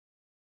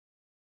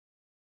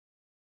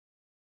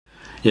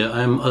Yeah,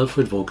 I'm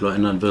Alfred Vogler,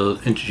 and I will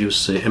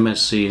introduce the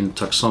MSc in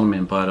Taxonomy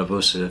and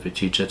Biodiversity that we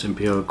teach at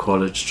Imperial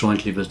College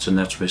jointly with the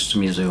Natural History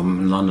Museum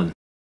in London.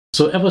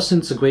 So ever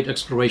since the great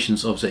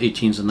explorations of the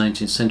 18th and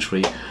 19th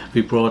century,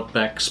 we brought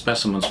back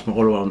specimens from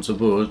all around the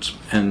world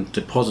and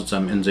deposit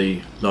them in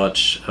the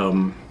large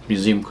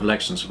museum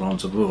collections around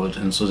the world.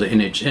 And so the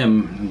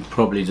NHM,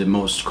 probably the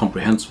most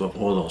comprehensive of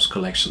all those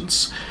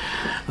collections.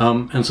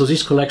 And so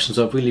these collections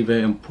are really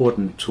very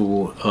important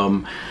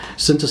to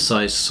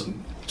synthesize,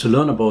 to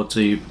learn about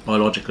the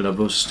biological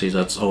diversity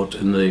that's out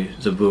in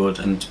the world,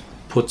 and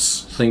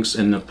puts things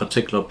in a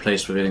particular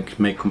place where we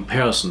can make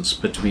comparisons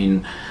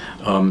between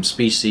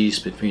species,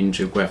 between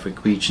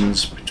geographic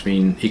regions,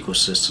 between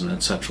ecosystems,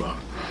 etc.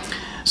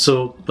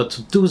 So, but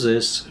to do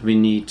this, we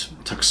need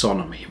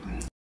taxonomy.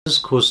 This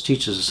course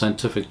teaches the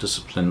scientific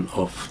discipline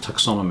of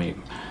taxonomy,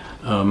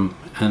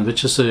 and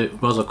which is a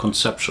rather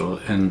conceptual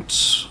and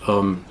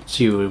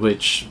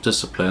theory-rich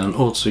discipline, and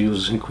also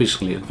uses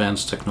increasingly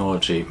advanced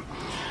technology.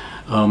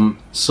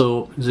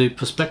 So the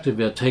perspective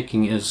we are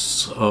taking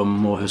is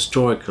more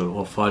historical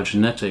or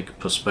phylogenetic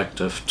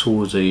perspective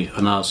to the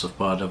analysis of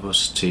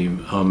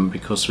biodiversity,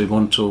 because we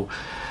want to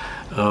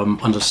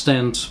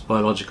understand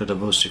biological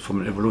diversity from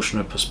an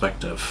evolutionary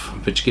perspective,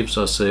 which gives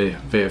us a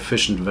very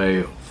efficient way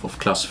of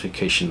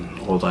classification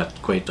of all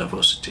that great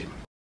diversity.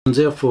 And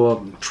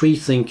therefore, tree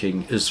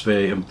thinking is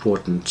very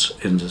important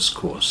in this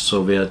course.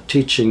 So we are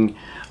teaching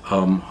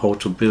how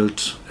to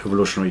build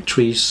evolutionary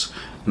trees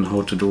and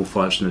how to do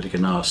phylogenetic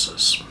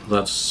analysis.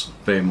 That's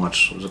very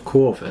much the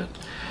core of it.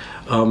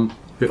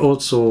 We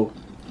also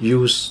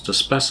use the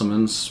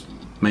specimens,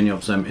 many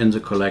of them in the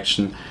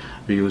collection.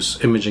 We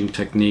use imaging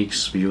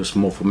techniques, we use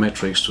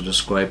morphometrics to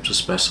describe the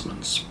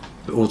specimens.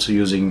 We're also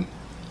using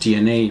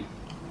DNA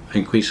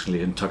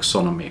increasingly in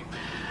taxonomy.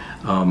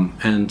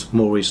 And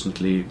more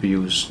recently we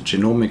use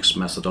genomics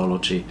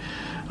methodology,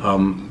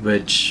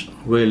 which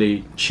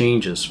really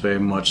changes very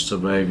much the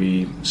way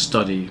we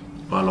study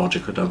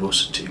biological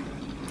diversity.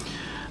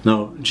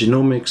 Now,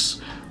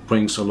 genomics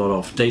brings a lot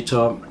of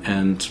data,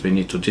 and we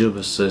need to deal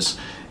with this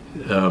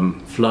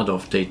flood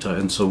of data.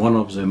 And so one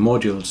of the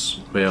modules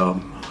we are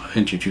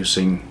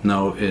introducing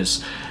now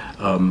is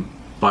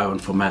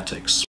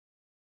bioinformatics.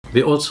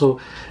 We also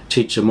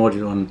teach a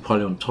module on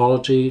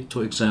paleontology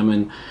to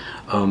examine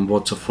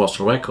what the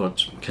fossil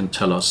record can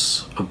tell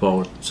us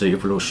about the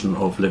evolution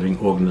of living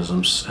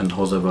organisms and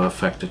how they were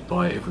affected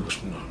by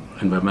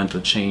environmental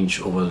change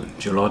over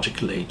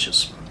geological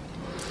ages.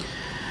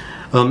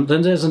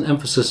 Then there's an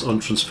emphasis on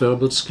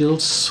transferable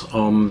skills,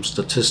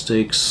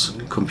 statistics,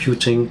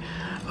 computing,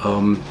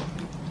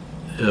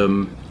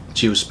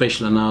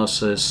 geospatial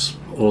analysis,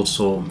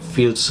 also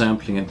field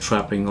sampling and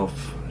trapping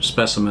of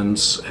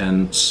specimens,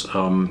 and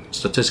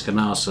statistical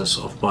analysis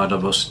of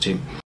biodiversity.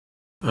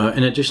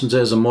 In addition,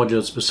 there's a module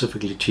that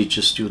specifically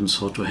teaches students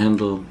how to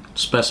handle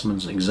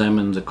specimens,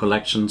 examine the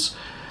collections,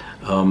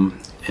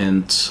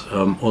 and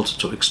also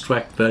to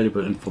extract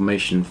valuable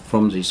information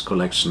from these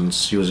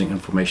collections using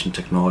information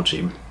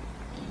technology.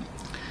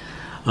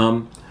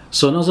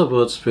 So in other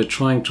words, we're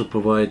trying to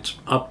provide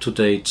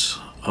up-to-date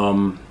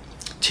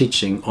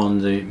teaching on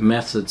the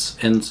methods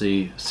and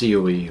the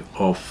theory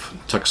of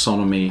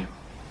taxonomy,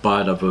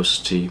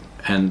 biodiversity,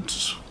 and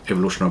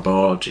evolutionary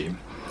biology.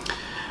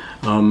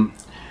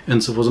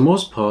 And so for the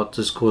most part,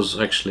 this course is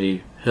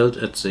actually held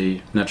at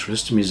the Natural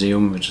History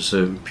Museum, which is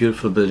a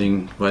beautiful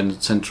building right in the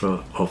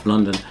center of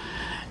London,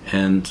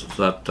 and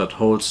that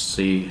holds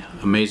the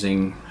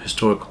amazing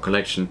historical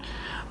collection,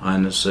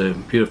 and is a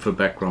beautiful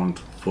background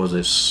for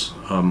this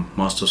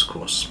master's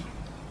course.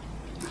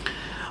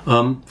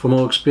 From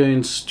our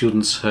experience,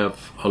 students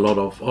have a lot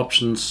of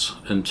options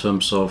in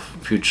terms of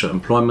future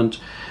employment.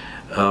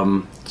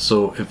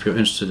 So if you're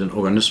interested in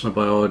organismal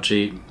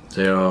biology,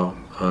 there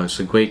is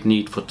a great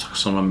need for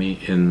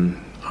taxonomy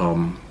in,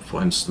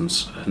 for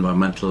instance,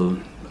 environmental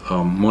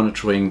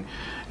monitoring,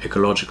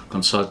 ecological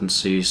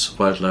consultancies,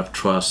 wildlife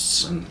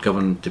trusts, and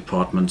government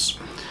departments.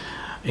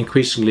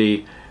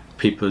 Increasingly,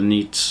 people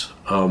need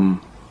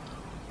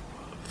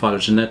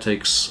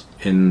phylogenetics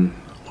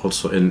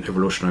also in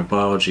evolutionary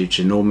biology,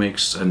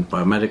 genomics, and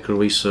biomedical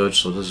research.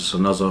 So this is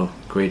another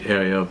great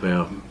area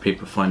where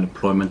people find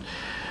employment.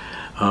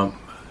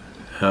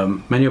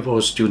 Many of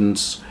our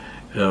students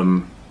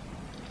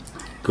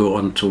go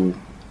on to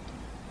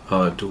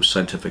do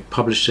scientific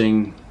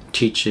publishing,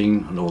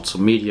 teaching, and also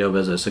media,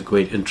 where there's a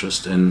great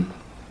interest in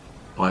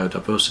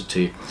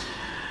biodiversity.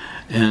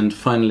 And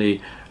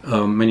finally,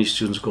 many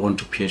students go on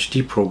to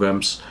PhD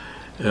programs.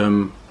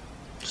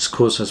 This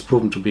course has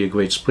proven to be a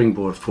great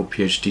springboard for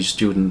PhD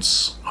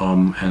students,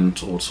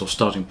 and also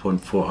starting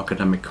point for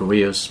academic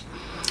careers.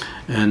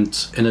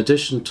 And in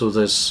addition to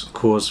this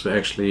course, we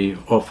actually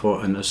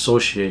offer an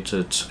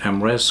associated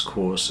MRes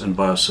course in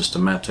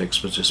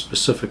biosystematics, which is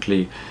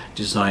specifically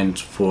designed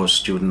for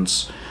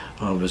students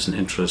with an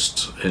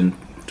interest in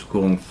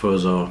going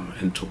further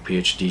into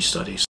PhD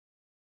studies.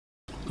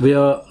 We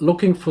are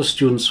looking for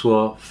students who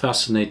are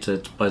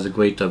fascinated by the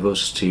great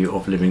diversity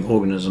of living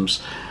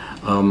organisms,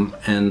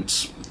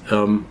 and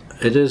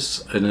it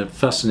is a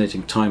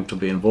fascinating time to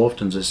be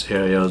involved in this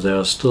area. There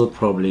are still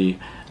probably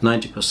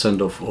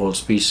 90% of all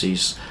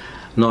species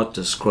not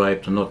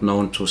described and not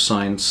known to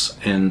science,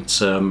 and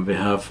we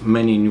have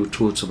many new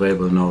tools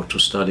available now to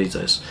study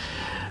this.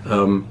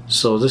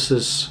 So this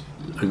is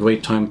a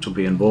great time to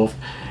be involved,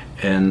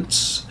 and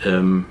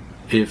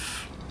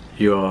if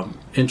you are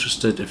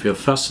interested, if you're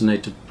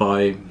fascinated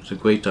by the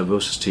great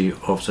diversity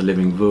of the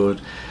living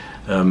world,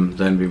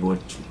 then we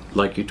would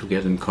like you to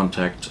get in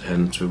contact,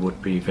 and we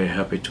would be very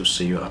happy to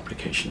see your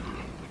application.